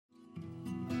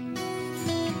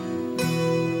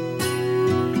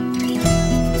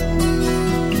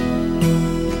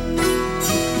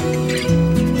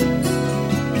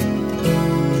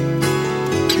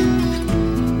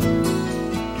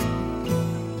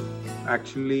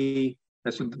actually,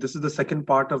 so this is the second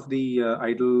part of the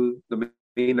idol, the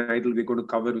main idol we're going to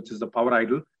cover, which is the power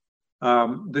idol.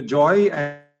 The joy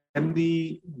and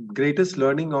the greatest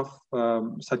learning of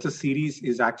such a series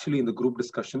is actually in the group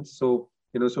discussions. So,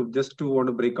 so just to want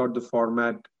to break out the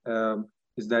format,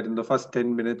 is that in the first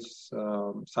 10 minutes,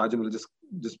 Sarjan will just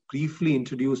briefly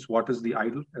introduce what is the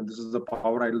idol, and this is the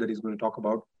power idol that he's going to talk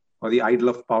about, or the idol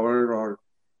of power, or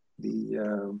the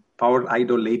power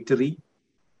idolatry,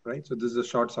 right? So this is a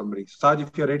short summary. Sarj,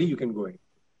 if you're ready, you can go ahead.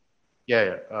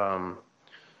 Yeah.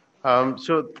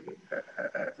 So,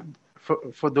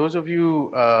 for those of you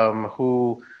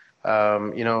who,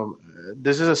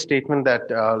 this is a statement that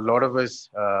a lot of us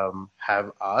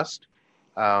have asked,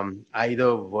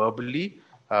 either verbally,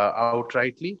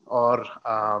 outrightly, or,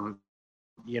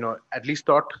 at least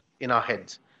thought in our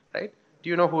heads, right? Do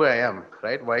you know who I am,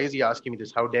 right? Why is he asking me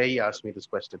this? How dare he ask me this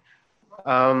question?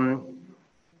 I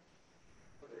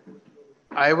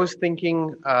was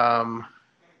thinking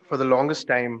for the longest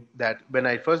time that when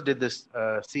I first did this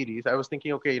series, I was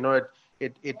thinking, okay,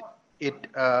 it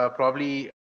probably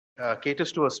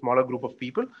caters to a smaller group of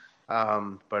people.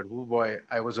 But oh boy,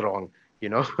 I was wrong.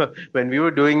 When we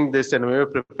were doing this and we were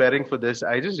preparing for this,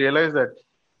 I just realized that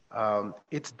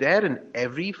it's there in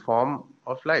every form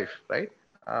of life, right?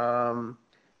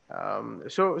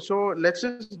 So let's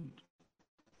just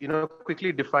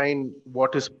quickly define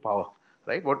what is power,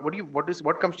 right?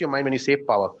 What comes to your mind when you say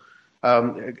power?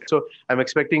 So I'm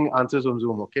expecting answers on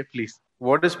Zoom. Okay, please.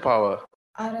 What is power?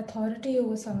 Our authority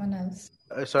over someone else.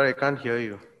 Sorry, I can't hear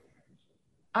you.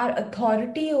 Our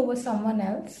authority over someone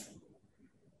else.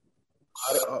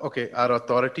 Our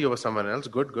authority over someone else.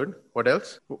 Good. What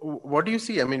else? What do you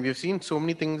see? I mean, we've seen so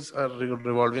many things are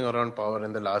revolving around power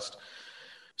in the last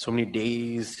so many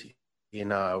days, in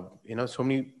so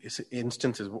many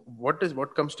instances.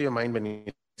 What comes to your mind when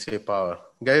you say power?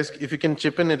 Guys, if you can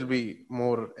chip in, it'll be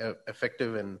more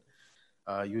effective and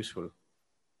useful.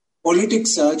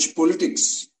 Politics, Sarj,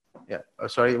 politics. Yeah.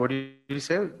 Sorry, what did you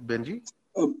say, Benji?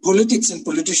 Politics and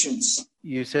politicians.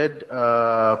 You said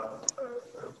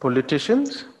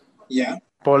politicians? Yeah.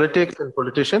 Politics and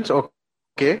politicians.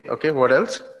 Okay. What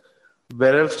else?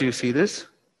 Where else do you see this?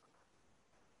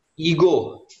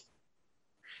 Ego,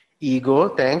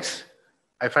 thanks.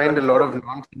 I find a lot of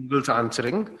non-singles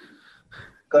answering.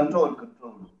 Control.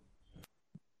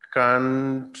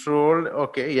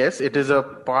 Okay, yes, it is a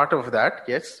part of that.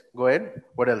 Yes, go ahead.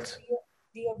 What else?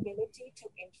 The ability to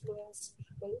influence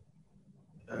people.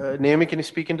 Naomi, can you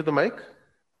speak into the mic?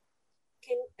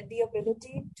 The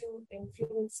ability to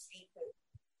influence people.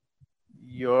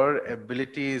 Your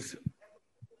ability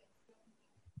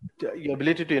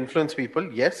to influence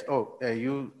people. Yes. Oh, I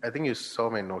think you saw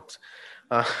my notes.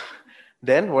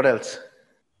 Then what else?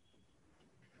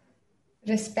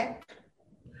 Respect.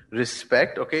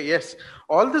 Okay. Yes.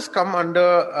 All this come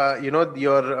under, your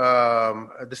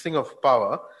this thing of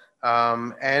power.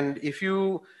 And if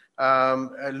you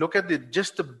look at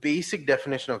just the basic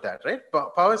definition of that, right?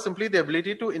 Power is simply the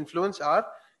ability to influence our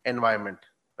environment,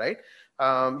 right?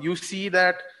 You see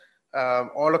that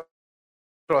all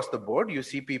across the board. You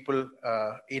see people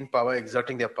in power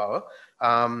exerting their power,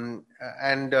 and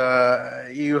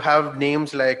you have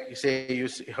names like, you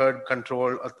heard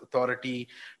control, authority,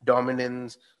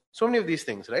 dominance, so many of these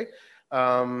things, right?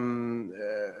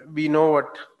 We know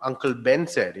what Uncle Ben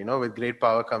said, with great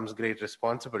power comes great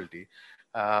responsibility,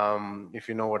 if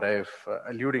you know what I'm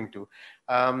alluding to.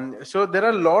 So there are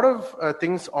a lot of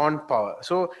things on power.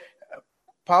 So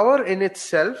power in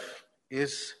itself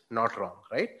is not wrong,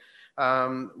 right?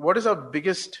 What is our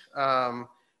biggest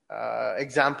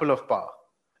example of power,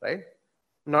 right?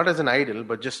 Not as an idol,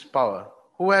 but just power.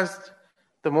 Who has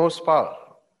the most power?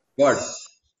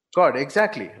 God,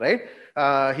 exactly, right?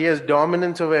 He has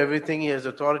dominance over everything. He has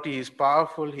authority. He's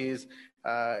powerful.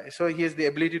 So he has the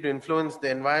ability to influence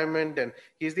the environment, and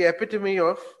he's the epitome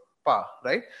of power,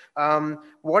 right?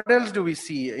 What else do we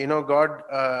see? God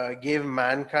gave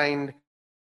mankind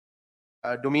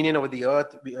dominion over the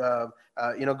earth.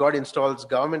 God installs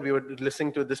government. We were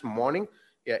listening to this morning.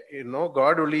 Yeah,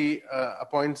 God only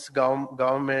appoints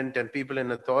government and people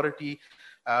in authority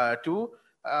to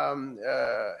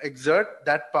exert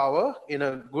that power in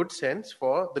a good sense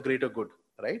for the greater good,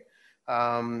 right?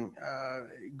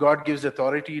 God gives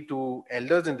authority to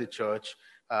elders in the church.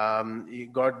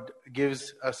 God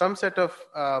gives some set of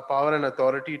power and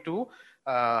authority to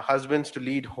husbands to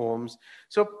lead homes.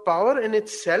 So power in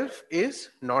itself is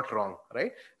not wrong,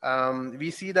 right? We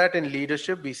see that in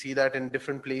leadership. We see that in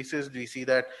different places. We see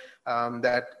that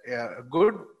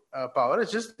good power is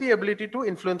just the ability to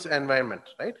influence environment,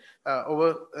 right?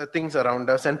 Over things around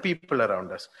us and people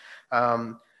around us.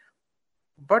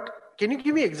 But can you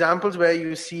give me examples where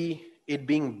you see it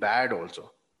being bad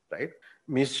also, right?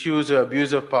 Misuse or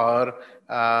abuse of power.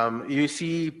 You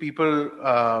see people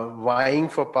vying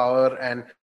for power, and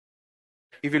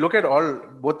if you look at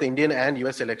both the Indian and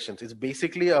US elections, it's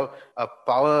basically a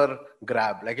power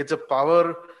grab. Like it's a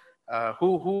power.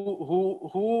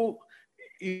 Who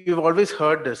you've always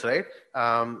heard this, right?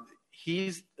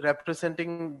 He's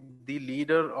representing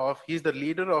he's the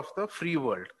leader of the free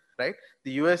world, right?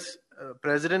 The US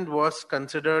president was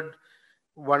considered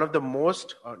one of the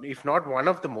most, if not one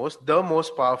of the most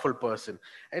powerful person.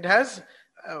 It has,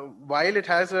 while it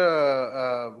has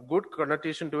a good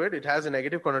connotation to it, it has a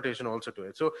negative connotation also to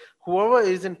it. So whoever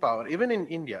is in power, even in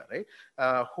India, right?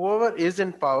 Whoever is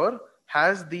in power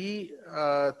has the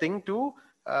thing to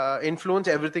influence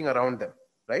everything around them,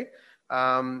 right?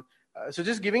 So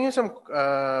just giving you some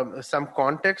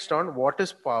context on what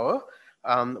is power,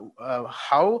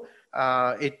 how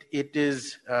it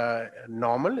is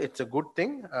normal, it's a good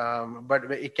thing, but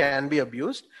it can be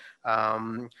abused.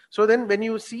 So then when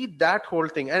you see that whole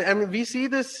thing, and we see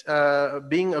this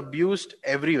being abused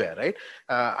everywhere, right?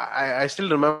 I still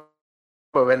remember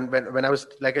when I was,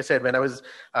 like I said, when I was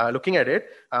looking at it,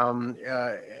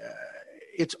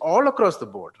 it's all across the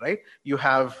board, right? You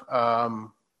have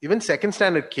even second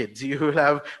standard kids, you will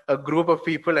have a group of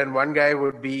people, and one guy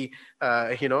would be,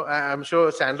 I'm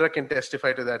sure Sandra can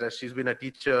testify to that, as she's been a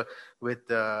teacher with,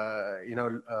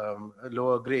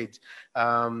 lower grades.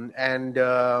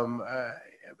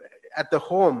 At the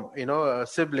home,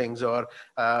 siblings, or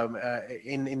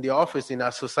in the office, in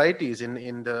our societies,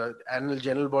 in the annual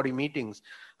general body meetings,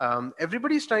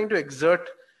 everybody's trying to exert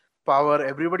power,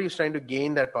 everybody's trying to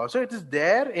gain that power. So it is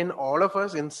there in all of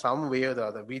us in some way or the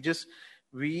other. We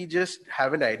just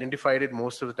haven't identified it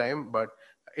most of the time, but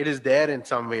it is there in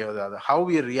some way or the other, how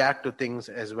we react to things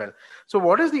as well. So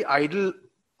what is the idol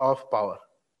of power,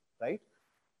 right?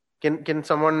 Can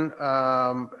someone,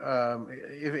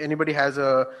 if anybody has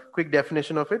a quick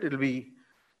definition of it, it'll be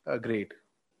great.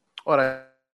 Or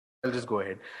I'll just go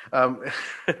ahead.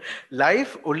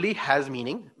 Life only has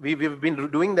meaning. We've been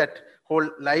doing that whole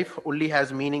life only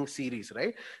has meaning series,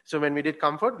 right? So when we did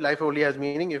comfort, life only has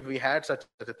meaning if we had such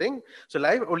a thing. So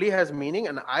life only has meaning,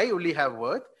 and I only have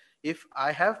worth if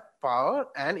I have power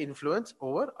and influence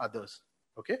over others.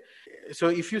 Okay. So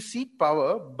if you seek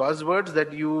power, buzzwords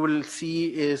that you will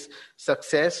see is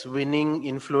success, winning,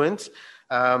 influence.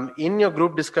 In your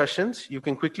group discussions, you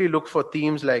can quickly look for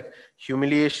themes like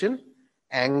humiliation,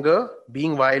 anger,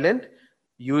 being violent,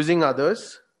 using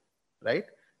others, right?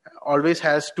 Always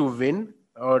has to win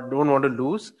or don't want to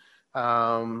lose.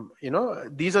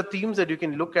 These are themes that you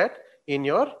can look at in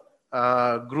your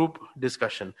group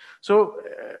discussion. So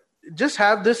just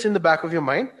have this in the back of your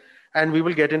mind, and we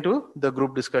will get into the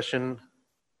group discussion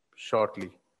shortly.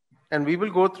 And we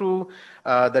will go through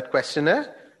that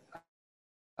questionnaire.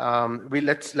 Like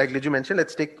Liju mentioned,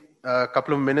 let's take a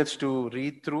couple of minutes to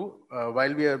read through.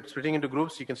 While we are splitting into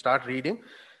groups, you can start reading.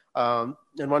 And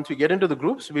once we get into the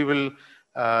groups, we will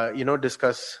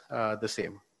discuss the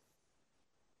same.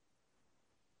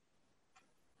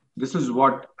 This is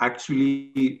what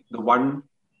actually the one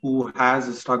who has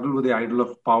a struggle with the idol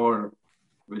of power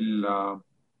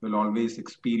will always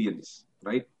experience,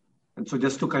 right? And so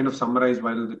just to kind of summarize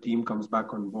while the team comes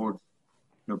back on board,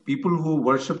 people who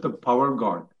worship the power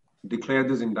god declare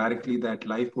this indirectly, that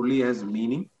life only has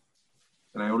meaning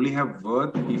and I only have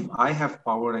worth if I have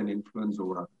power and influence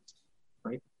over others,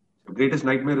 right? The greatest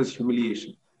nightmare is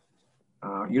humiliation.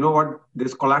 You know what?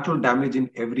 There's collateral damage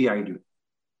in every idol.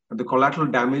 And the collateral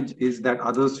damage is that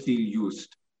others feel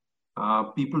used.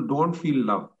 People don't feel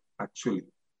loved, actually.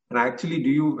 And actually,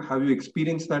 have you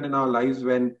experienced that in our lives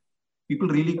when people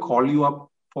really call you up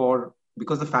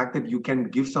because the fact that you can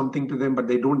give something to them, but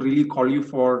they don't really call you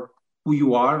for who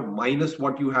you are, minus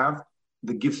what you have,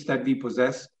 the gifts that we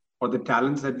possess, or the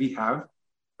talents that we have.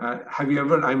 Have you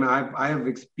ever, I have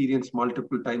experienced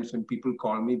multiple times when people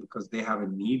call me because they have a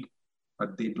need,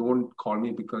 but they don't call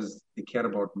me because they care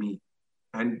about me.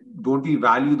 And don't we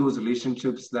value those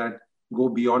relationships that go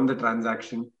beyond the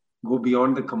transaction, go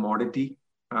beyond the commodity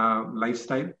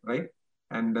lifestyle, right?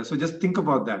 And so just think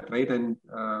about that, right? And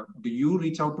do you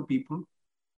reach out to people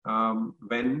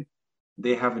when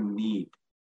they have a need?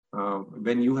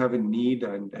 When you have a need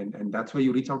and that's why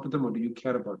you reach out to them, or do you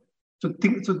care about it? So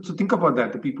think about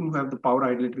that. The people who have the power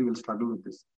idolatry will struggle with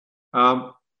this.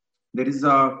 There is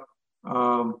the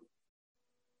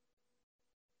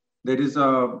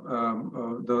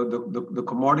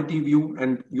commodity view,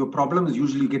 and your problem is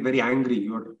usually you get very angry.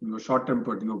 You're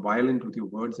short-tempered. You're violent with your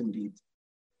words and deeds.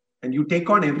 and you take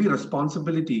on every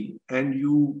responsibility, and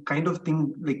you kind of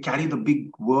think like carry the big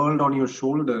world on your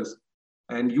shoulders,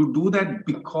 and you do that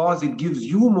because it gives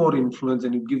you more influence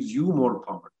and it gives you more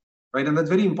power, right? And that's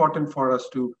very important for us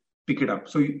to pick it up.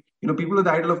 So, people with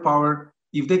the idol of power,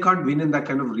 if they can't win in that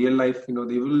kind of real life, they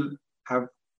will have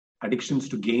addictions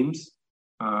to games,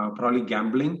 probably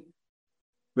gambling,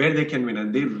 where they can win.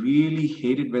 And they really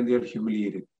hate it when they are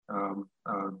humiliated.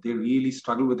 They really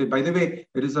struggle with it. By the way,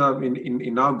 there is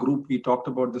in our group, we talked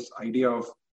about this idea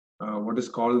of what is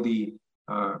called the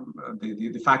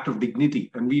fact of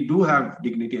dignity. And we do have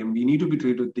dignity, and we need to be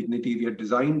treated with dignity. We are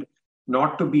designed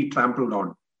not to be trampled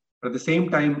on. But at the same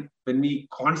time, when we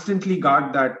constantly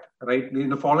guard that, right, in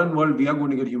the fallen world, we are going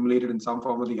to get humiliated in some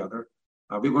form or the other.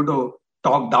 We're going to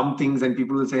talk dumb things, and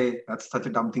people will say, that's such a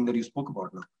dumb thing that you spoke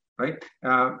about now, right?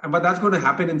 But that's going to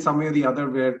happen in some way or the other,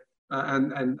 where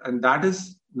and that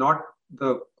is not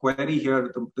the query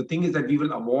here. The thing is that we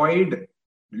will avoid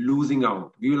losing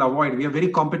out. We are very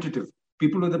competitive.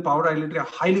 People with the power identity are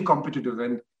highly competitive,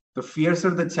 and the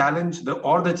fiercer the challenge,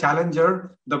 or the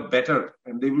challenger, the better.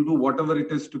 And they will do whatever it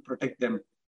is to protect them,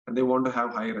 and they want to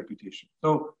have higher reputation.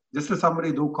 So just as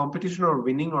somebody, though competition or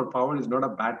winning or power is not a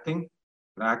bad thing,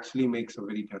 it actually makes a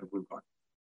very terrible God.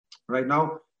 Right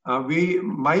now,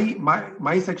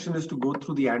 my section is to go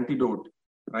through the antidote,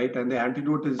 right? And the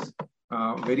antidote is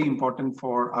very important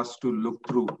for us to look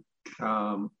through.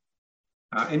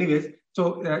 Anyways,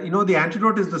 so the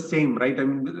antidote is the same, right? I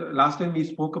mean, last time we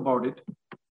spoke about it.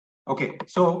 Okay,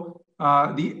 so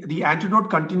the antidote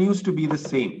continues to be the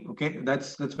same. Okay,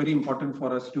 that's very important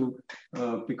for us to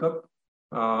pick up.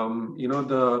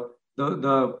 The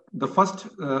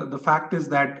fact is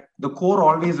that the core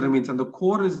always remains, and the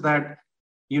core is that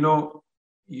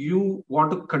you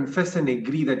want to confess and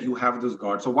agree that you have this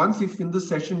God. So once, if in this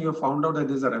session you have found out that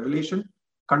there's a revelation,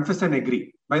 confess and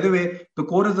agree. By the way, the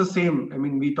core is the same. I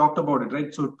mean, we talked about it,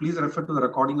 right? So please refer to the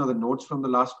recording or the notes from the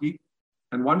last week.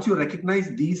 And once you recognize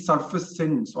these surface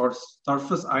sins or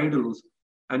surface idols,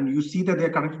 and you see that they're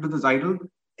connected to this idol,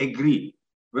 agree.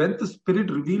 When the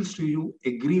Spirit reveals to you,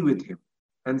 agree with Him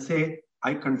and say,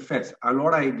 I confess,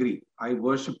 Lord, I agree. I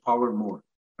worship power more.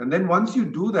 And then once you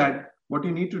do that, what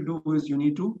you need to do is you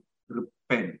need to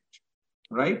repent,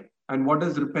 right? And what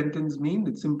does repentance mean?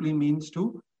 It simply means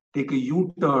to take a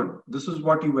U-turn. This is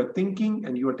what you were thinking,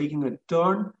 and you are taking a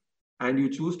turn, and you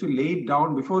choose to lay it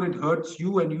down before it hurts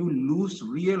you, and you lose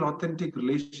real, authentic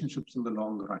relationships in the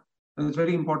long run. And it's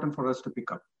very important for us to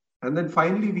pick up. And then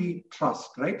finally, we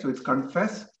trust, right? So it's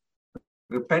confess,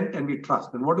 repent, and we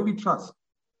trust. And what do we trust?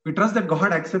 We trust that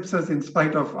God accepts us in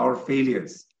spite of our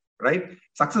failures, right?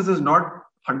 Success is not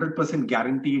 100%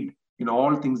 guaranteed in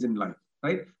all things in life,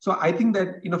 right? So I think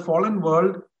that in a fallen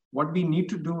world, what we need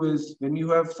to do is, when you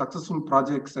have successful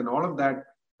projects and all of that,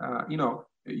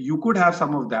 you could have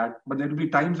some of that, but there will be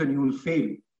times when you will fail.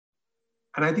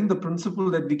 And I think the principle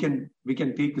that we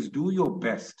can take is do your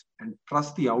best and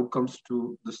trust the outcomes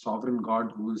to the sovereign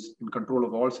God who is in control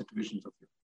of all situations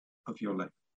of your life,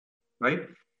 right?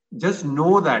 Just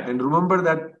know that, and remember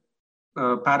that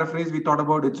paraphrase we thought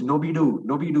about, it's no-be-do,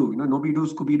 no-be-do, no-be-do,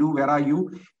 Scooby-Doo, where are you?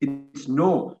 It's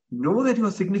know that you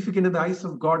are significant in the eyes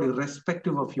of God,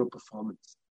 irrespective of your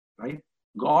performance, right?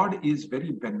 God is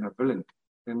very benevolent,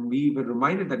 and we were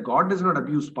reminded that God does not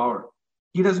abuse power.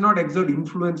 He does not exert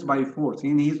influence by force.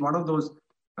 He's one of those,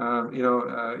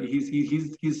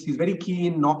 he's very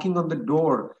keen knocking on the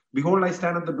door. Behold, I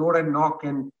stand at the door and knock,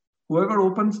 and whoever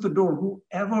opens the door,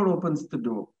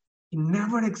 he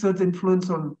never exerts influence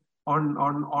on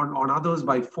others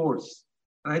by force.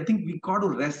 And I think we got to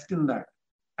rest in that.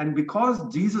 And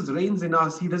because Jesus reigns in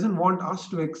us, He doesn't want us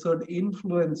to exert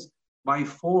influence by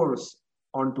force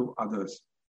onto others.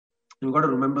 You've got to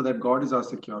remember that God is our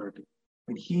security,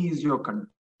 and He is your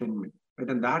contentment. Right?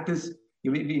 And that is,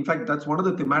 in fact, that's one of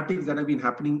the thematics that have been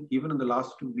happening even in the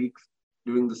last 2 weeks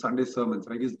during the Sunday sermons.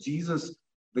 Right? Is Jesus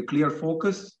the clear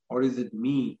focus, or is it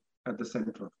me at the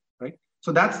center? Right?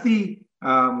 So that's the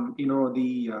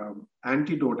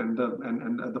antidote, and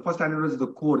the first antidote is the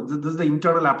core. This is the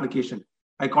internal application.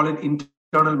 I call it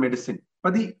internal medicine.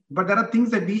 But there are things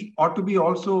that we ought to be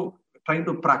also trying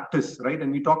to practice, right?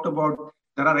 And we talked about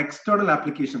there are external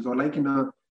applications, or like in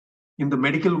the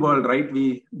medical world, right?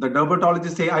 The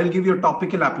dermatologists say, I'll give you a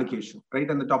topical application,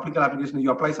 right? And the topical application is you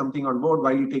apply something on board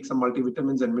while you take some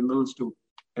multivitamins and minerals to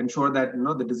ensure that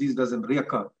the disease doesn't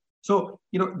reoccur. So,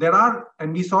 there are,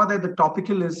 and we saw that the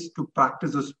topical is to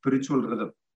practice a spiritual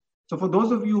rhythm. So for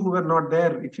those of you who are not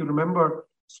there, if you remember,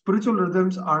 spiritual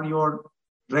rhythms are your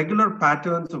regular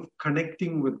patterns of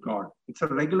connecting with God. It's a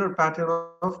regular pattern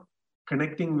of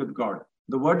connecting with God.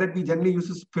 The word that we generally use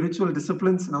is spiritual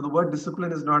disciplines. Now, the word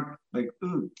discipline is not like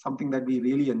something that we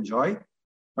really enjoy.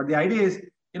 But the idea is,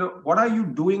 what are you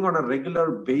doing on a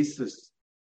regular basis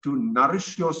to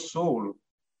nourish your soul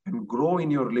and grow in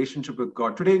your relationship with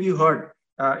God? Today we heard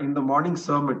in the morning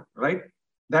sermon, right,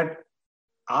 that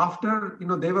after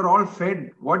they were all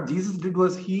fed, what Jesus did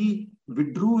was he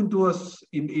withdrew into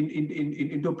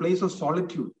a place of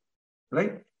solitude,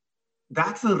 right?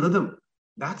 That's a rhythm,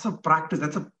 that's a practice,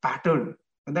 that's a pattern,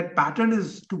 and that pattern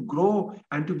is to grow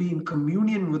and to be in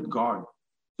communion with God.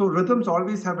 So rhythms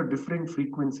always have a different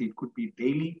frequency. It could be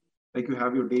daily, like you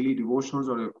have your daily devotionals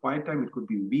or your quiet time. It could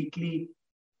be weekly,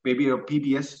 maybe a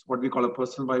PBS, what we call a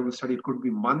personal Bible study. It could be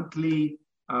monthly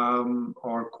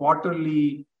or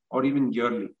quarterly or even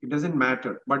yearly. It doesn't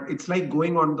matter. But it's like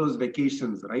going on those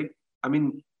vacations, right? I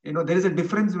mean, there is a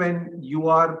difference when you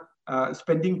are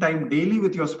spending time daily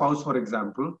with your spouse, for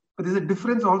example. But there's a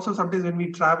difference also sometimes when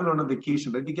we travel on a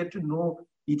vacation, right? We get to know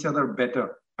each other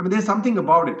better. I mean, there's something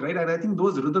about it, right? And I think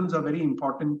those rhythms are very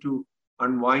important to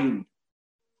unwind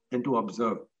and to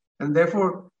observe. And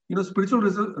therefore, spiritual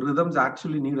rhythms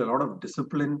actually need a lot of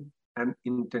discipline and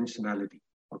intentionality.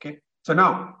 Okay. So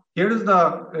now here is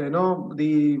the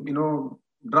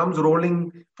drums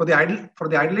rolling for the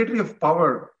idolatry of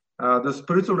power. The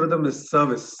spiritual rhythm is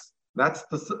service. That's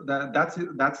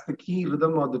the key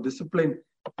rhythm or the discipline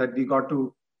that we got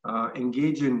to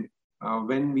engage in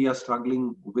when we are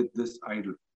struggling with this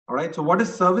idol. All right. So what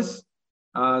is service?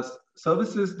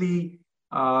 Service is the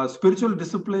spiritual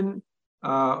discipline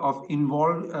of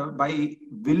involved by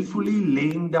willfully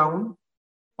laying down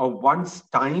of one's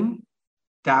time,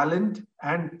 talent,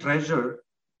 and treasure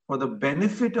for the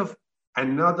benefit of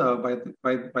another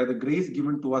by the grace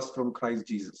given to us from Christ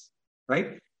Jesus.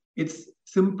 Right? It's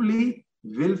simply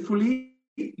willfully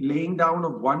laying down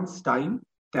of one's time,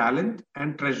 talent,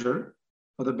 and treasure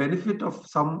for the benefit of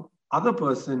some other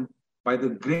person by the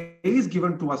grace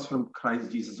given to us from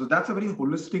Christ Jesus. So that's a very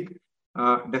holistic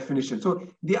definition. So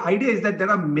the idea is that there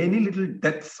are many little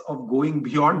depths of going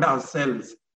beyond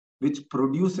ourselves which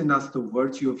produce in us the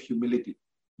virtue of humility.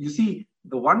 You see,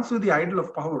 the ones with the idol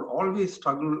of power always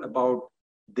struggle about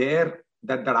that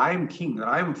I am king, that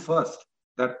I am first,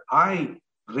 that I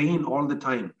reign all the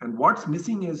time. And what's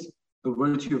missing is the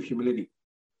virtue of humility.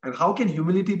 And how can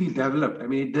humility be developed? I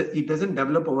mean, it doesn't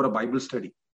develop over a Bible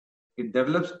study. It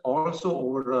develops also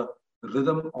over a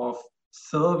rhythm of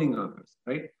serving others,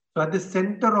 right? So at the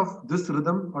center of this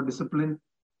rhythm or discipline,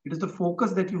 it is the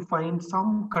focus that you find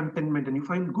some contentment, and you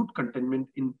find good contentment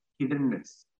in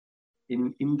hiddenness,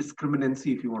 in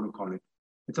indiscriminacy, if you want to call it.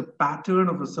 It's a pattern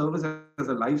of a service as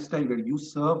a lifestyle where you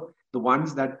serve the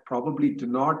ones that probably do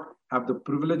not have the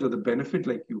privilege or the benefit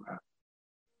like you have,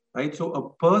 right? So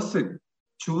a person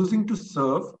choosing to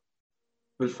serve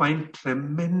will find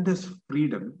tremendous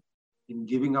freedom in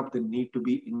giving up the need to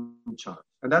be in charge.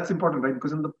 And that's important, right?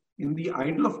 Because in the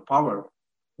idol of power,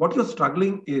 what you're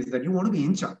struggling is that you want to be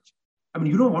in charge. I mean,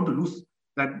 you don't want to lose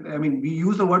that. I mean, we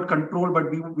use the word control,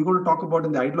 but we're going to talk about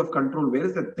in the idol of control, where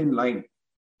is that thin line?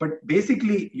 But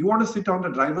basically, you want to sit on the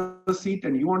driver's seat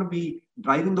and you want to be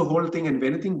driving the whole thing. And if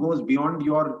anything goes beyond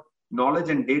your knowledge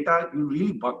and data, you're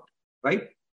really bugged, right?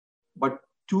 But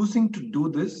choosing to do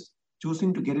this,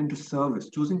 choosing to get into service,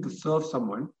 choosing to serve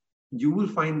someone, you will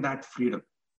find that freedom.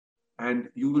 And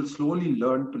you will slowly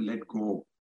learn to let go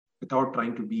without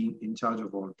trying to be in charge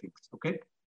of all things, okay?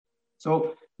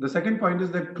 So the second point is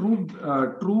that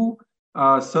true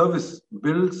service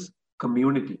builds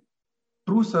community.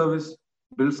 True service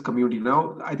builds community.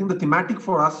 Now, I think the thematic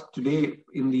for us today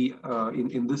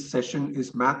in this session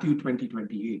is Matthew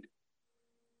 20:28,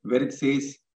 where it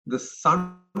says, "The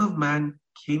Son of Man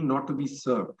came not to be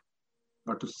served,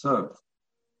 but to serve,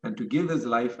 and to give his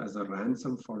life as a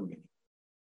ransom for many."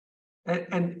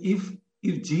 And if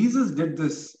Jesus did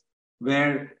this,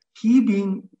 where he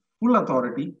being full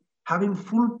authority, having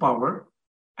full power,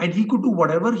 and he could do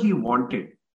whatever he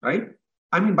wanted, right?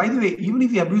 I mean, by the way, even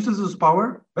if he abuses his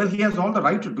power, well, he has all the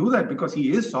right to do that because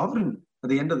he is sovereign at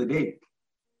the end of the day.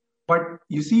 But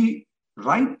you see,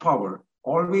 right power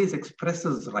always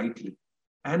expresses rightly.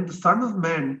 And the Son of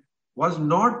Man was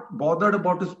not bothered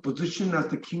about his position as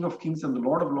the King of Kings and the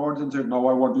Lord of Lords and said, "Now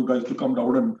I want you guys to come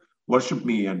down and worship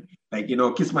me and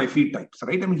kiss my feet" types,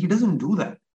 right? I mean, he doesn't do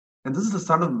that. And this is the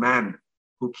Son of Man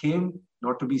who came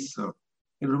not to be served.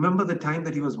 And remember the time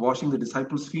that he was washing the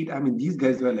disciples' feet? I mean, these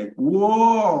guys were like,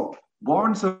 whoa,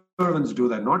 bond servants do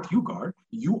that, not you, God.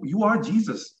 You are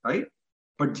Jesus, right?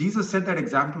 But Jesus set that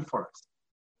example for us.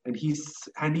 And he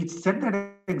set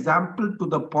that example to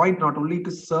the point not only to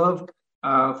serve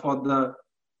for the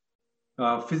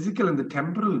physical and the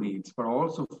temporal needs, but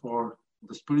also for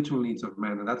the spiritual needs of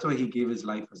man. And that's why he gave his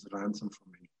life as a ransom for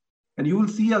many. And you will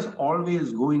see us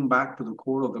always going back to the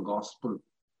core of the gospel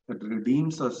that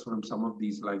redeems us from some of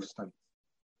these lifestyles.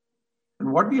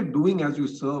 And what we are doing as you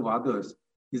serve others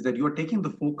is that you are taking the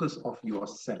focus of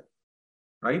yourself,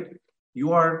 right?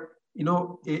 You are,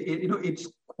 it's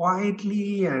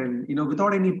quietly and,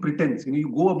 without any pretense,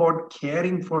 you go about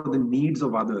caring for the needs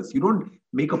of others. You don't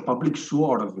make a public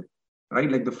show out of it, right?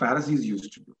 Like the Pharisees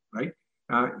used to do, right?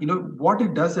 What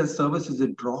it does as service is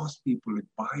it draws people, it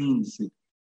binds, it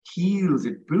heals,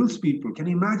 it builds people. Can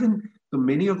you imagine the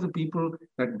many of the people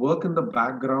that work in the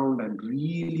background and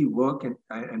really work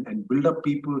and build up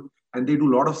people, and they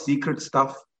do a lot of secret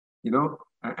stuff,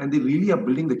 and they really are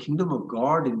building the kingdom of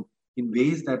God in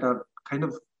ways that are kind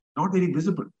of not very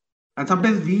visible. And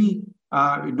sometimes we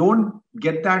don't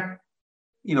get that,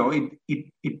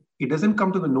 it doesn't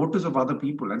come to the notice of other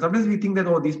people. And sometimes we think that,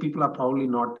 oh, these people are probably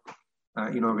not,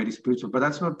 very spiritual, but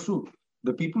that's not true.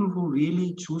 The people who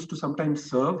really choose to sometimes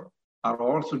serve are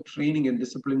also training and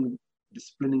disciplining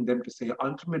them to say,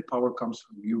 ultimate power comes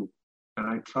from you, and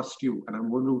I trust you, and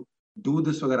I'm going to do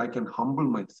this so that I can humble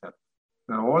myself.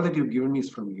 Now, all that you've given me is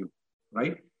from you,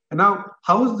 right? And now,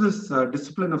 how is this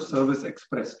discipline of service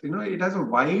expressed? It has a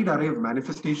wide array of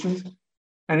manifestations,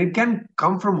 and it can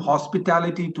come from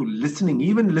hospitality to listening,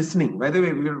 even listening. By the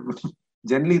way, we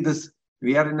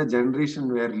are in a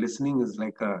generation where listening is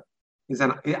like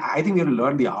I think we have to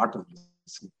learn the art of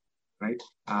listening, right?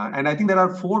 And I think there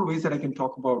are 4 ways that I can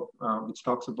talk about, which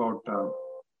talks about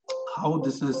how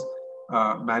this is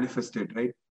manifested,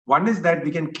 right? One is that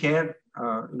we can care,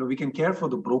 we can care for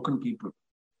the broken people,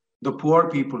 the poor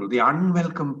people, the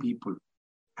unwelcome people,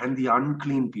 and the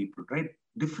unclean people, right?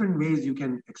 Different ways you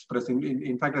can express.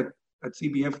 In fact, at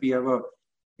CBF, we have a,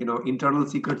 internal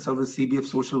secret service CBF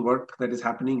social work that is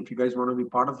happening. If you guys want to be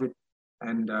part of it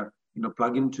and,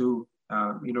 plug into,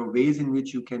 ways in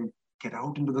which you can get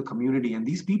out into the community. And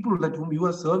these people that whom you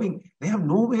are serving, they have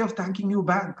no way of thanking you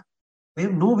back. They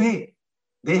have no way.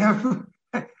 They have...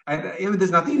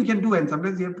 there's nothing you can do, and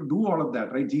sometimes you have to do all of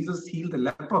that, right? Jesus healed the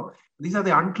leper. These are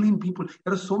the unclean people.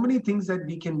 There are so many things that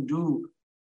we can do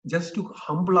just to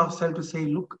humble ourselves to say,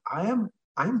 look, I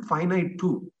am finite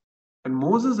too. And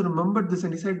Moses remembered this,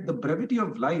 and he said, the brevity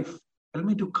of life, tell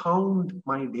me to count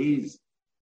my days,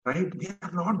 right? We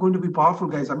are not going to be powerful,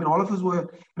 guys. I mean, all of us were,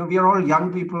 we are all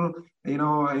young people. I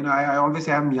always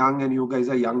say I'm young and you guys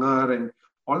are younger and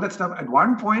all that stuff. At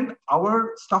one point,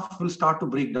 our stuff will start to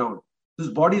break down. This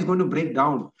body is going to break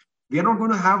down. We are not going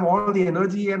to have all the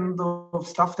energy and the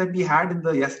stuff that we had in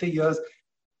the yesteryears.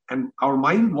 And our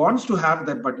mind wants to have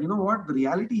that. But you know what? The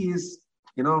reality is,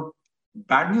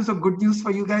 bad news or good news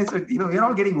for you guys. We're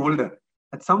all getting older.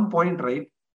 At some point, right,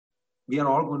 we are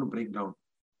all going to break down.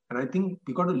 And I think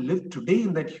we got to live today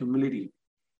in that humility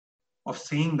of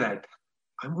saying that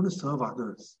I'm going to serve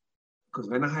others. Because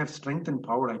when I have strength and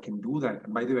power, I can do that.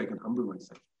 And by the way, I can humble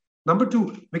myself. Number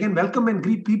 2, we can welcome and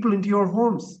greet people into your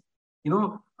homes.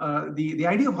 The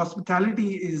idea of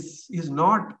hospitality is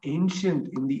not ancient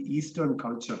in the Eastern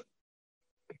culture.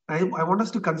 I want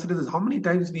us to consider this. How many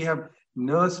times we have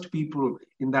nursed people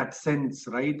in that sense,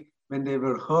 right? When they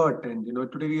were hurt. And,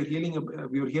 today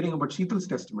we were hearing about Sheetal's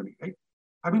testimony, right?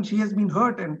 I mean, she has been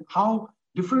hurt, and how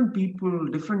different people,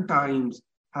 different times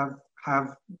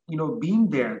have been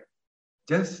there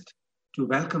just to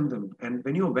welcome them. And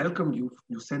when you're welcomed,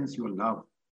 you sense your love,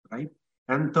 right?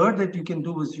 And third that you can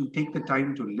do is you take the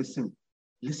time to listen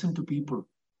to people.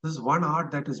 This is one art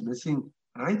that is missing.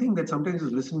 And I think that sometimes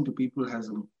listening to people has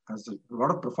a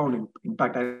lot of profound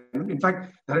impact. In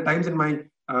fact, there are times in my,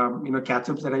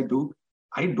 catch-ups that I do,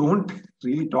 I don't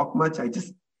really talk much.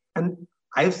 And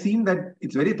I've seen that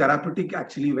it's very therapeutic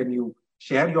actually when you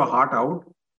share your heart out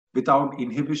without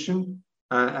inhibition.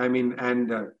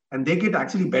 And they get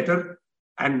actually better.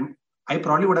 And I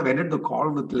probably would have ended the call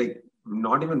with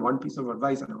not even one piece of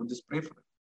advice, and I would just pray for them.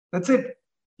 That's it.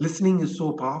 Listening is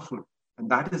so powerful. And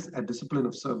that is a discipline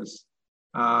of service.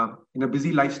 In a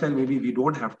busy lifestyle, maybe we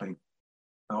don't have time.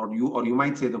 Or you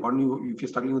might say, if you're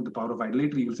struggling with the power of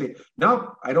idolatry, you'll say,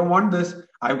 no, I don't want this.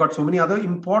 I've got so many other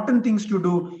important things to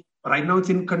do. Right now, it's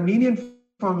inconvenient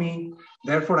for me.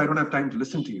 Therefore, I don't have time to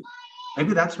listen to you.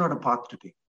 Maybe that's not a path to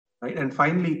take. Right? And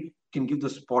finally, you can give the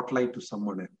spotlight to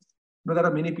someone else. There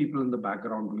are many people in the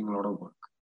background doing a lot of work.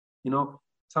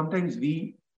 Sometimes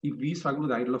if we struggle with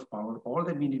the idol of power, all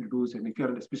that we need to do is, and if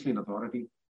you're especially in authority,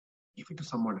 give it to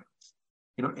someone else.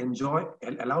 Enjoy,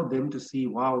 allow them to see,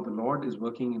 wow, the Lord is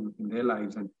working in their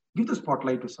lives, and give the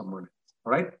spotlight to someone else.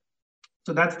 All right.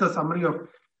 So that's the summary of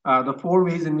the 4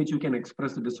 ways in which you can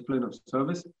express the discipline of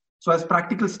service. So as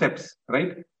practical steps,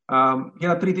 right? Here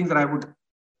are 3 things that I would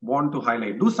want to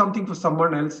highlight. Do something for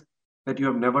someone else that you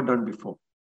have never done before.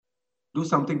 Do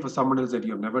something for someone else that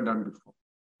you have never done before.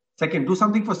 Second, do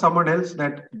something for someone else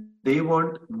that they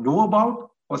won't know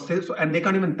about or say so, and they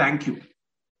can't even thank you.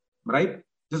 Right?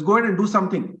 Just go ahead and do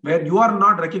something where you are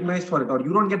not recognized for it or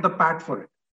you don't get the pat for it.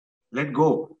 Let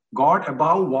go. God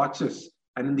above watches.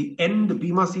 And in the end, the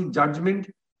Bema Seat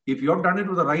judgment, if you have done it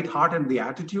with the right heart and the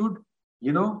attitude,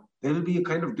 there will be a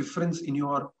kind of difference in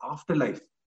your afterlife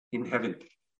in heaven.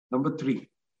 Number 3,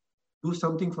 do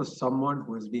something for someone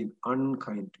who has been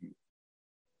unkind to you.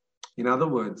 In other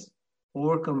words,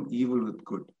 overcome evil with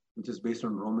good, which is based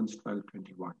on Romans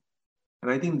 12:21.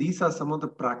 And I think these are some of the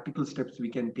practical steps we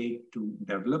can take to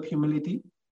develop humility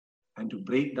and to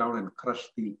break down and crush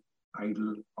the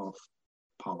idol of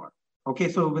power.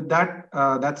 Okay, so with that,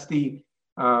 that's the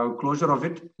closure of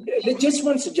it. Just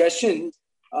one suggestion.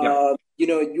 Yeah.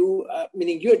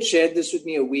 You had shared this with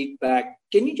me a week back.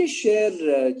 Can you just share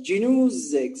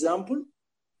Jinu's example?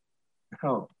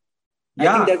 Oh,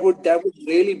 yeah. I think that would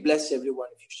really bless everyone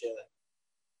if you share that.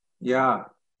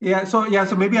 Yeah.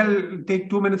 So maybe I'll take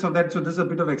 2 minutes of that. So this is a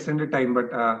bit of extended time,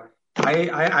 but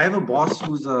I have a boss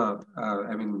who's I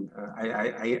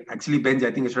actually, Benj,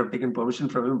 I think I should have taken permission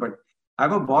from him, but I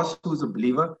have a boss who's a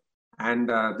believer, and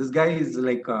this guy is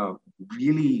like a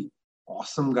really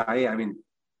awesome guy. I mean,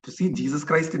 to see Jesus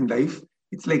Christ in life,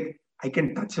 it's like I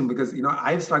can touch him because,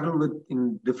 I've struggled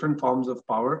in different forms of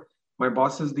power. My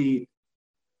boss is the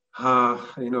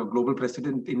global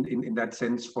president in that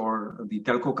sense for the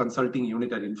telco consulting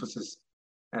unit at Infosys.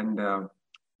 And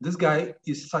this guy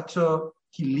is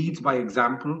he leads by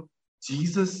example.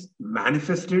 Jesus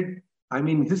manifested. I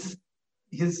mean,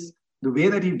 the way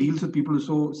that he deals with people is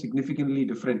so significantly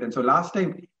different. And so last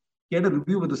time he had a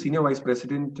review with the senior vice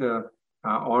president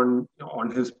on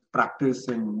his practice,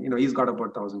 and he's got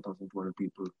about 1,200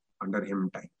 people under him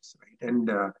times, right?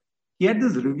 And he had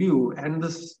this review, and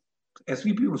this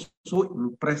SVP was so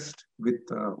impressed with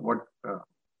what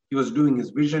he was doing,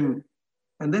 his vision.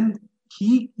 And then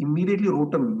he immediately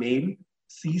wrote a mail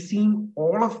CCing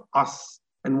all of us.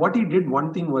 And what he did,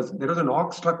 one thing was, there was an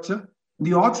org structure. In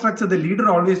the org structure, the leader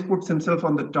always puts himself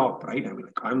on the top, right? I mean,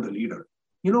 like, I'm the leader.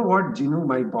 You know what Jinu,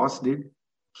 my boss, did?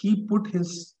 He put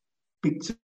his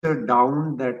picture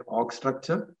down that org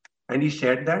structure and he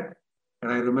shared that.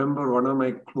 And I remember one of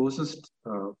my closest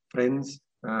friends,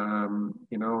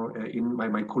 in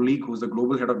my colleague who's the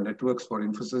global head of networks for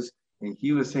Infosys, and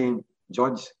he was saying,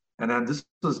 George, and this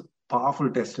was powerful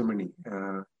testimony.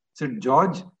 Said,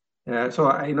 George, so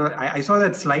I saw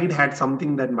that slide had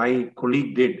something that my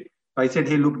colleague did. So I said,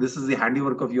 hey, look, this is the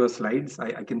handiwork of your slides.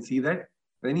 I can see that.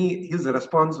 Then his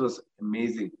response was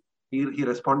amazing. He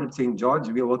responded saying, George,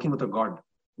 we are working with a God.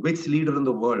 Which leader in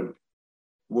the world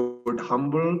would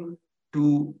humble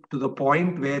to the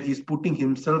point where he's putting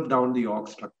himself down the org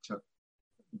structure?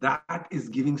 That is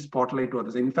giving spotlight to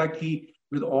others. In fact,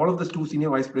 with all of the 2 senior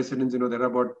vice presidents, there are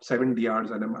about 7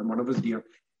 DRs, and I'm one of his DR.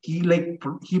 He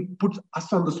puts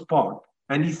us on the spot,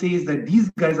 and he says that these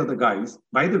guys are the guys,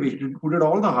 by the way, who did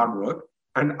all the hard work,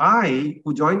 and I,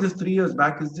 who joined just 3 years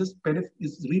back,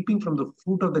 is reaping from the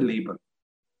fruit of the labor.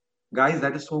 Guys,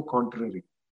 that is so contrary.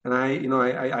 And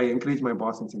I encourage my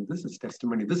boss and saying, this is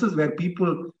testimony. This is where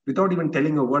people, without even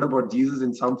telling a word about Jesus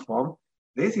in some form,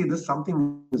 they say this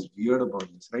something is weird about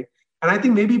this, right? And I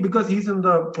think maybe because he's in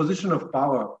the position of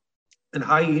power and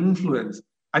high influence,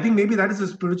 I think maybe that is a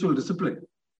spiritual discipline.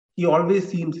 He always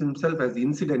sees himself as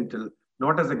incidental,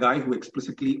 not as a guy who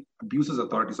explicitly abuses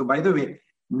authority. So by the way,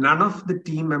 none of the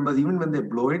team members, even when they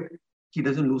blow it, he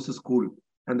doesn't lose his cool.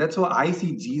 And that's why I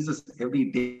see Jesus every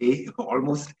day,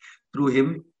 almost through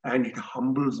him. And it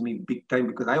humbles me big time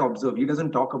because I observe he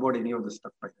doesn't talk about any of this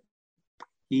stuff like that.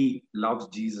 He loves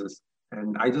Jesus.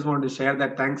 And I just wanted to share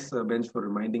that. Thanks, Benj, for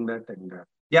reminding that.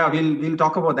 And we'll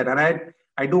talk about that. And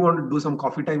I do want to do some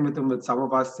coffee time with him, with some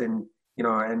of us. And,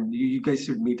 and you guys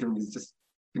should meet him. He's just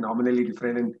phenomenally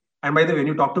different. And by the way, when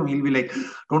you talk to him, he'll be like,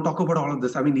 don't talk about all of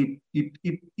this. I mean,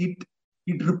 it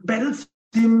repels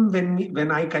him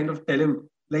when I kind of tell him,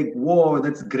 like, whoa,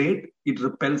 that's great. It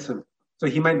repels him. So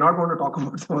he might not want to talk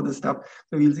about some of this stuff.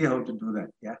 So we'll see how to do that.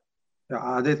 Yeah.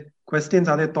 Are there questions?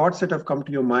 Are there thoughts that have come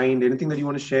to your mind? Anything that you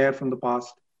want to share from the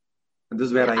past? And this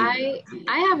is where I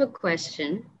have a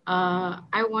question.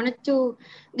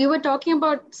 You were talking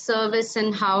about service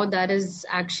and how that is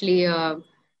actually a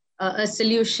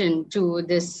solution to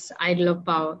this idol of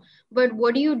power. But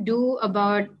what do you do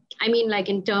about,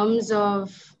 in terms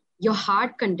of your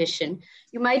heart condition?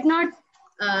 You might not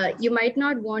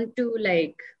want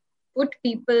to put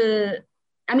people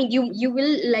I mean, you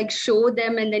will like show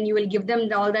them, and then you will give them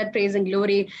all that praise and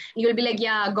glory. You will be like,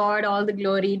 yeah, God, all the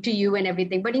glory to you and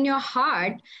everything. But in your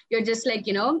heart, you're just like,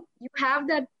 you have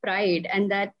that pride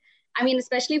and that. I mean,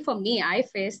 especially for me, I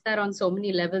face that on so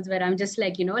many levels where I'm just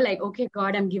like, like, okay,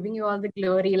 God, I'm giving you all the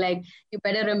glory. Like, you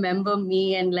better remember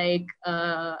me. And like,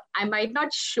 I might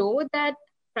not show that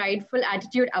prideful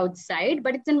attitude outside,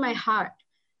 but it's in my heart.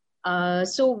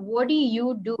 So what do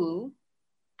you do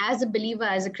as a believer,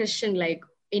 as a Christian, like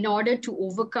in order to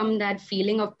overcome that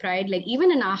feeling of pride, like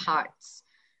even in our hearts,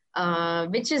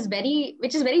 which is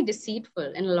very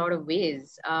deceitful in a lot of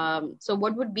ways. So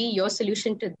what would be your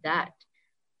solution to that?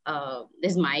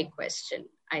 Is my question,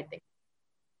 I think.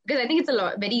 Because I think it's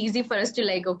very easy for us to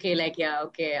like,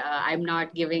 I'm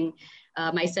not giving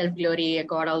myself glory,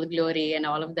 God all the glory and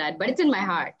all of that, but it's in my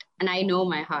heart and I know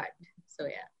my heart. So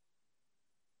yeah.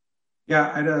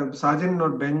 Yeah, and Sergeant or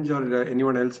Benj or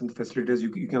anyone else in the facilities, you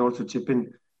can also chip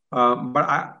in. But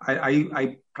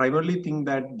I primarily think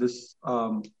that this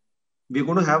we're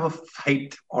going to have a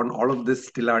fight on all of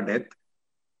this till our death.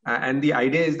 And the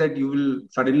idea is that you will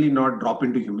suddenly not drop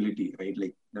into humility, right?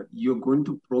 Like that you're going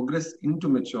to progress into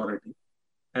maturity.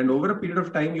 And over a period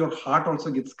of time, your heart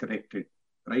also gets corrected,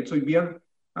 right? So we are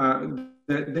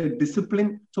the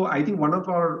discipline. So I think one of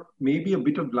our maybe a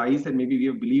bit of lies that maybe we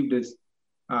have believed is,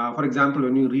 for example,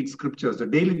 when you read scriptures, the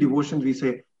daily devotions, we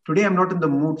say, today I'm not in the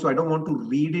mood, so I don't want to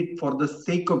read it for the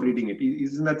sake of reading it.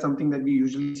 Isn't that something that we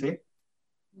usually say?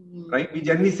 Right? We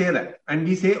generally say that. And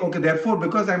we say, okay, therefore,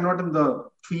 because I'm not in the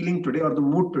feeling today or the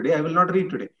mood today, I will not read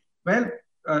today. Well,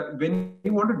 when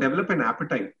you want to develop an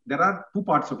appetite, there are two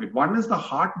parts of it. One is the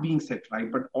heart being set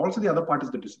right, but also the other part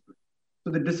is the discipline.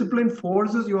 So the discipline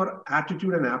forces your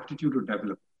attitude and aptitude to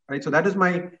develop, right? So that is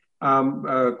my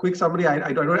quick summary.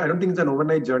 I don't think it's an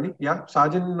overnight journey. Yeah,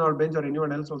 Sergeant or Benj or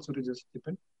anyone else also to just chip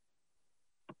in.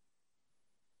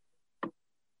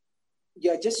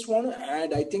 Yeah, I just want to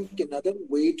add, I think another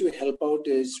way to help out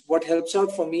is, what helps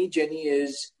out for me, Jenny,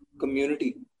 is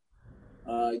community.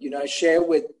 I share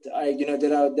with,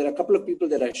 there are a couple of people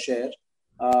that I share.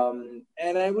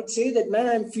 And I would say that, man,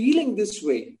 I'm feeling this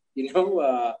way.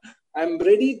 I'm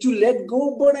ready to let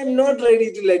go, but I'm not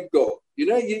ready to let go.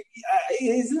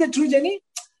 Isn't that true, Jenny?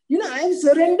 I'm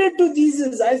surrendered to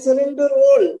Jesus. I surrender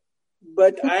all.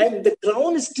 But the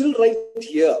crown is still right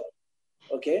here.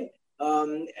 Okay?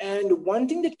 And one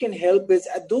thing that can help is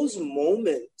at those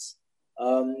moments,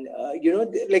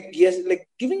 like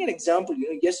giving an example,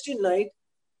 yesterday night,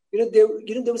 there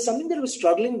was something that I was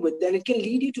struggling with, and it can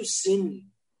lead you to sin.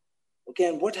 Okay.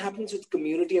 And what happens with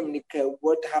community? I mean,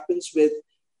 what happens with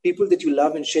people that you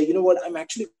love and share? You know what? I'm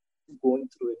actually going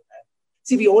through it, man.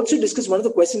 See, we also discussed one of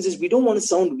the questions is we don't want to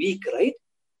sound weak, right?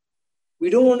 We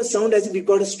don't want to sound as if we've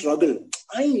got a struggle.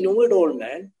 I know it all,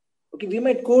 man. Okay, we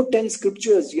might quote 10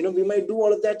 scriptures, we might do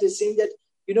all of that, is saying that,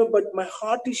 but my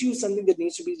heart issue is something that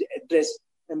needs to be addressed.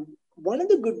 And one of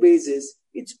the good ways is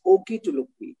it's okay to look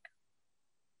weak.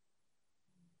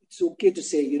 It's okay to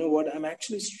say, you know what, I'm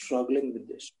actually struggling with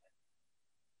this.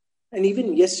 And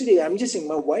even yesterday, I'm just saying,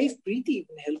 my wife, Preeti,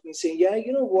 even helped me say, yeah,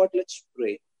 you know what, let's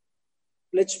pray.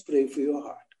 Let's pray for your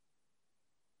heart.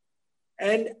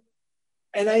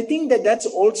 And I think that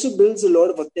also builds a lot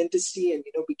of authenticity, and,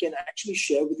 we can actually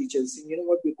share with each other, saying, you know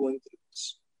what, we're going through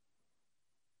this.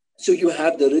 So you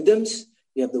have the rhythms,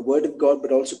 you have the word of God,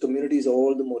 but also community is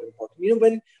all the more important.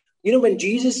 When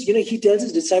Jesus, he tells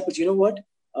his disciples, you know what,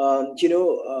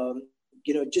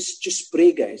 just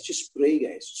pray, guys, just pray,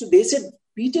 guys. So they said,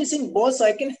 Peter is saying, boss,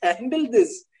 I can handle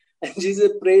this. And Jesus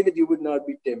said, pray that you would not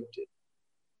be tempted.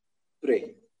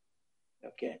 Pray.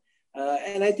 Okay.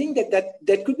 And I think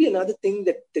that could be another thing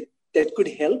that could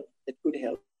help.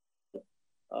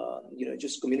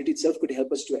 Just community itself could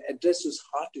help us to address those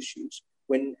heart issues.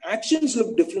 When actions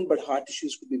look different, but heart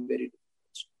issues could be very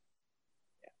different.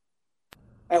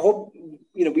 Yeah. I hope,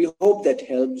 we hope that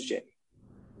helps, Jenny.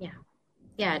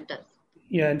 Yeah, it does.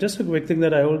 Yeah, and just a quick thing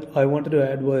that I wanted to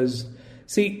add was,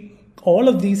 see, all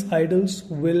of these idols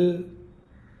will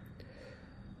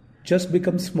just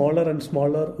become smaller and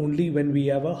smaller only when we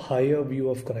have a higher view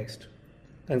of Christ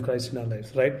and Christ in our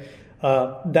lives, right?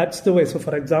 That's the way. So,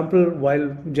 for example,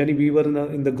 while Jenny, we were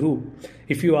in the group,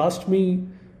 if you asked me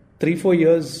 3-4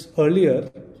 years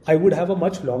earlier, I would have a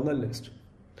much longer list.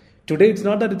 Today, it's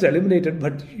not that it's eliminated,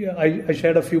 but I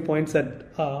shared a few points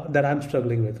that I'm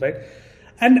struggling with, right?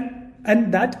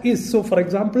 And that is, so for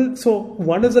example, so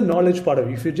one is the knowledge part of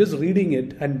it. If you're just reading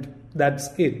it and that's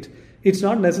it, it's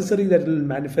not necessary that it will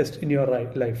manifest in your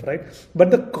life, right? But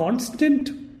the constant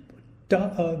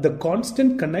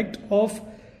connect of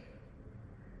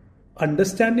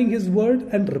understanding his word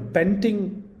and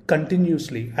repenting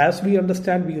continuously. As we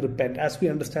understand, we repent. As we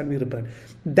understand, we repent.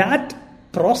 That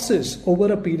process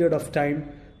over a period of time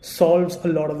solves a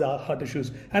lot of the heart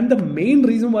issues. And the main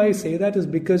reason why I say that is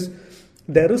because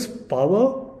there is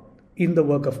power in the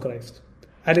work of Christ.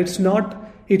 And it's not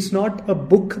a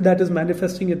book that is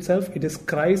manifesting itself. It is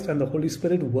Christ and the Holy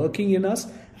Spirit working in us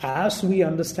as we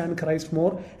understand Christ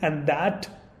more, and that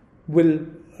will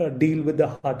deal with the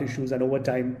heart issues, and over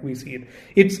time we see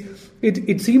it.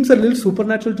 It seems a little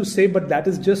supernatural to say, but that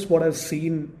is just what I've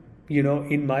seen,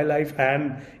 in my life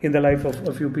and in the life of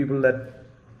a few people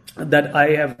that I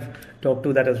have talked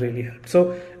to, that has really helped.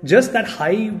 So just that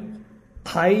high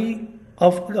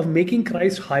of making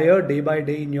Christ higher day by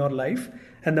day in your life,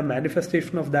 and the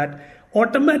manifestation of that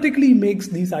automatically makes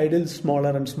these idols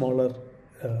smaller and smaller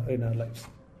in our lives.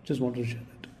 Just want to share that.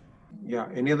 Yeah.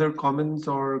 Any other comments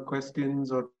or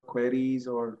questions or queries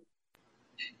or?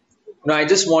 No, I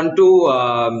just want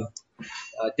to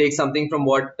take something from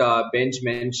what Benj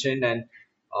mentioned and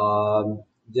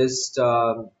just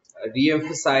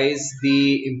re-emphasize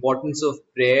the importance of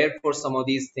prayer for some of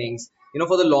these things.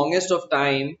 For the longest of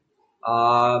time,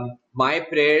 my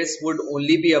prayers would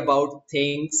only be about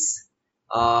things,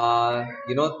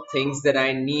 things that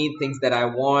I need, things that I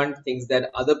want, things that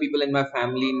other people in my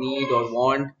family need or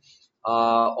want,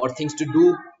 or things to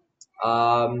do.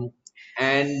 I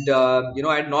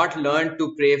had not learned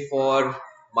to pray for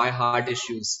my heart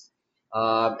issues.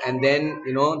 And then,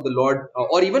 the Lord,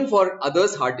 or even for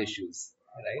others' heart issues,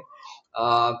 right?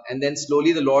 And then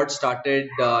slowly the Lord started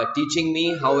teaching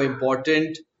me how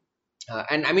important,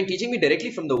 and I mean, teaching me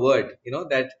directly from the word,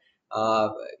 that,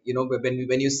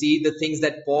 when you see the things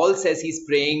that Paul says he's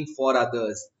praying for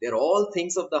others, they're all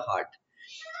things of the heart.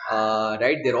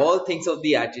 Right? They're all things of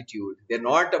the attitude. They're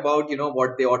not about,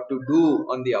 what they ought to do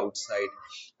on the outside.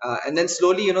 And then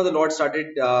slowly, the Lord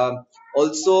started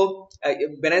also,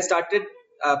 when I started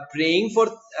praying for,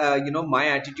 my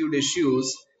attitude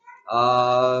issues,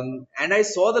 and I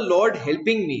saw the Lord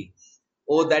helping me.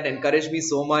 Oh, that encouraged me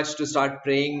so much to start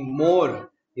praying more,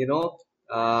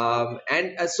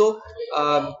 it's so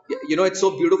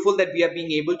beautiful that we are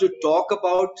being able to talk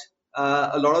about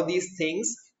a lot of these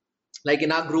things. Like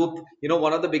in our group,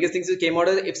 one of the biggest things that came out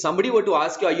is, if somebody were to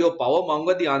ask you, are you a power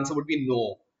monger? The answer would be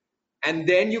no. And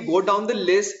then you go down the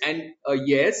list and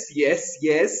yes.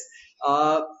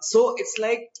 So it's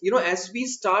like, as we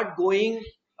start going,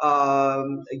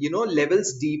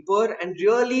 levels deeper and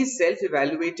really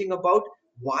self-evaluating about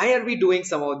why are we doing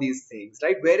some of these things,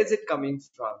 right? Where is it coming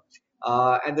from?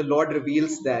 And the Lord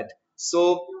reveals that.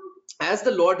 So as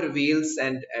the Lord reveals,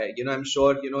 and I'm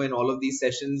sure in all of these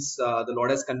sessions, the Lord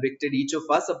has convicted each of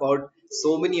us about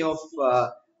so many of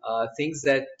things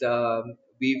that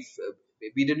we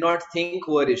did not think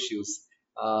were issues.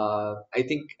 I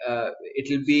think I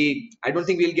don't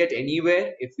think we'll get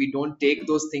anywhere if we don't take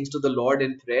those things to the Lord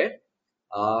in prayer,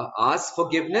 ask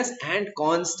forgiveness, and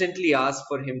constantly ask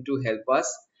for Him to help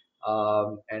us.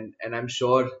 And I'm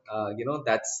sure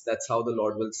that's how the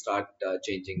Lord will start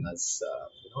changing us.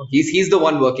 He's the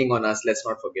one working on us. Let's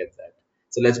not forget that.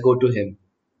 So let's go to Him.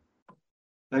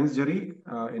 Thanks, Jerry.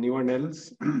 Anyone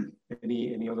else?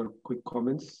 Any other quick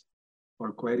comments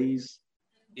or queries?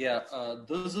 Yeah,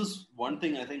 this is one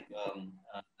thing I think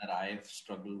that I've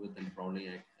struggled with, and probably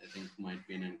I think might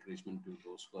be an encouragement to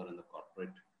those who are in the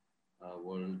corporate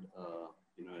world.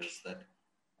 Is that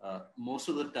most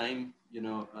of the time,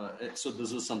 so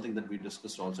this is something that we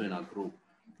discussed also in our group,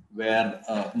 where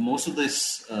most of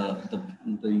this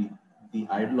the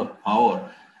idol of power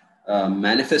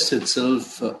manifests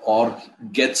itself or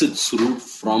gets its root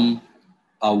from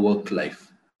our work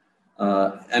life.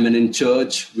 In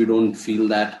church, we don't feel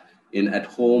that. At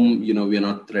home, we are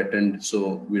not threatened,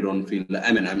 so we don't feel that.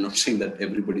 I'm not saying that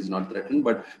everybody's not threatened,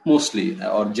 but mostly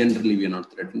or generally we are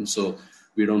not threatened, so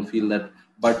we don't feel that.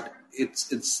 But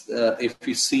it's if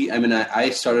you see, I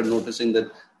started noticing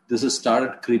that this has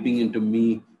started creeping into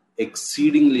me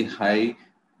exceedingly high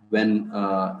when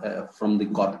from the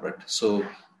corporate. So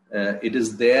it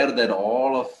is there that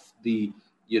all of the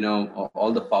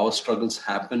all the power struggles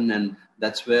happen, and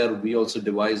that's where we also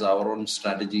devise our own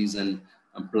strategies and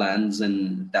plans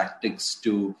and tactics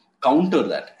to counter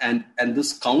that. And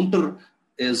this counter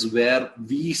is where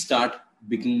we start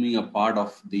becoming a part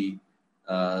of the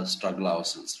struggle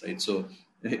ourselves, right? So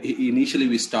initially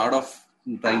we start off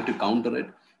trying to counter it,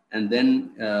 and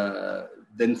then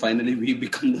finally we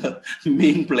become the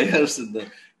main players in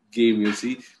the game, you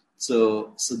see.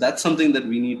 So that's something that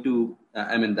we need to,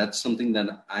 that's something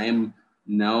that I am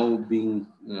now being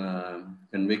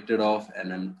convicted of,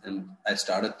 and I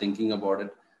started thinking about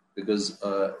it, because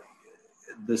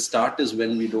the start is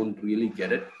when we don't really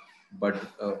get it, but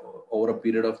over a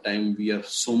period of time, we are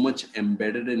so much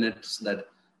embedded in it that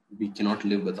we cannot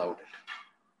live without it.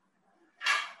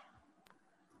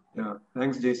 Yeah,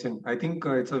 thanks, Jason. I think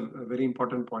it's a very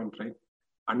important point, right?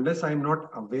 Unless I'm not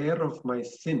aware of my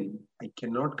sin, I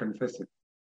cannot confess it.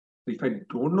 So if I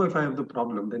don't know if I have the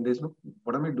problem, then there's no,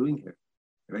 what am I doing here,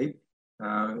 right?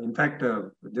 In fact,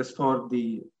 just for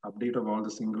the update of all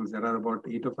the singles, there are about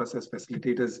 8 of us as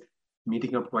facilitators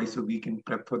meeting up twice a week in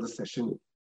prep for the session.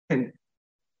 And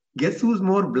guess who's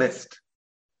more blessed?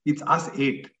 It's us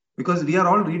 8, because we are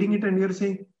all reading it and we are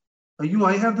saying,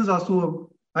 I have this asura.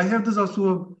 I have this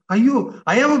asura. I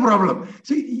have a problem.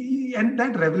 So, and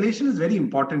that revelation is very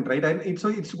important, right? And so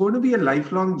it's going to be a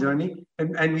lifelong journey.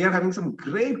 And we are having some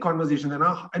great conversation,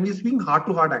 and we're speaking heart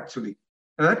to heart, actually.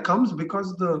 And that comes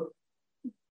because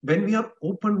when we are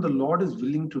open, the Lord is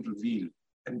willing to reveal.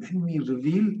 And when we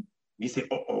reveal, we say,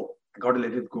 I got to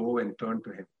let it go and turn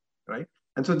to Him, right?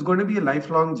 And so it's going to be a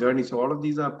lifelong journey. So all of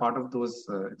these are part of those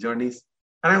journeys.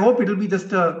 And I hope it will be just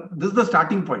this is the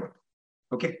starting point.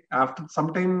 Okay, after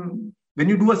some time, when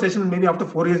you do a session, maybe after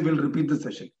 4 years, we'll repeat the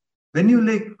session. Then you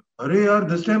like,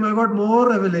 this time I got more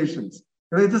revelations.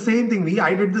 It's the same thing.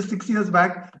 I did this 6 years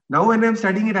back. Now when I'm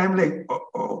studying it, I'm like,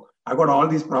 I got all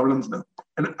these problems now.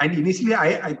 And initially,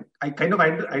 I kind of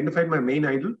identified my main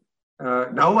idol.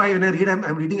 Now when I read,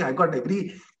 I'm reading, I got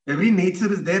every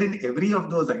nature is there in every of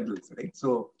those idols, right?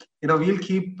 So, we'll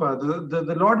keep,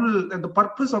 the Lord will, the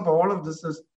purpose of all of this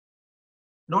is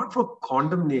not for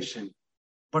condemnation,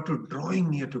 but to drawing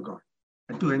near to God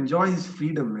and to enjoy His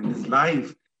freedom and His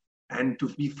life and to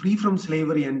be free from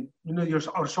slavery and,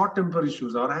 our short temper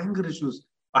issues, our anger issues,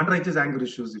 unrighteous anger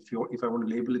issues, if I want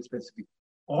to label it specifically.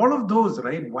 All of those,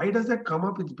 right? Why does that come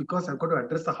up? It's because I've got to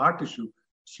address the heart issue.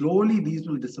 Slowly, these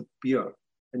will disappear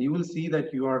and you will see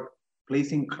that you are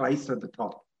placing Christ at the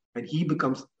top and He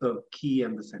becomes the key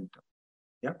and the center.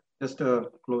 Yeah, just a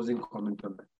closing comment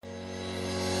on that.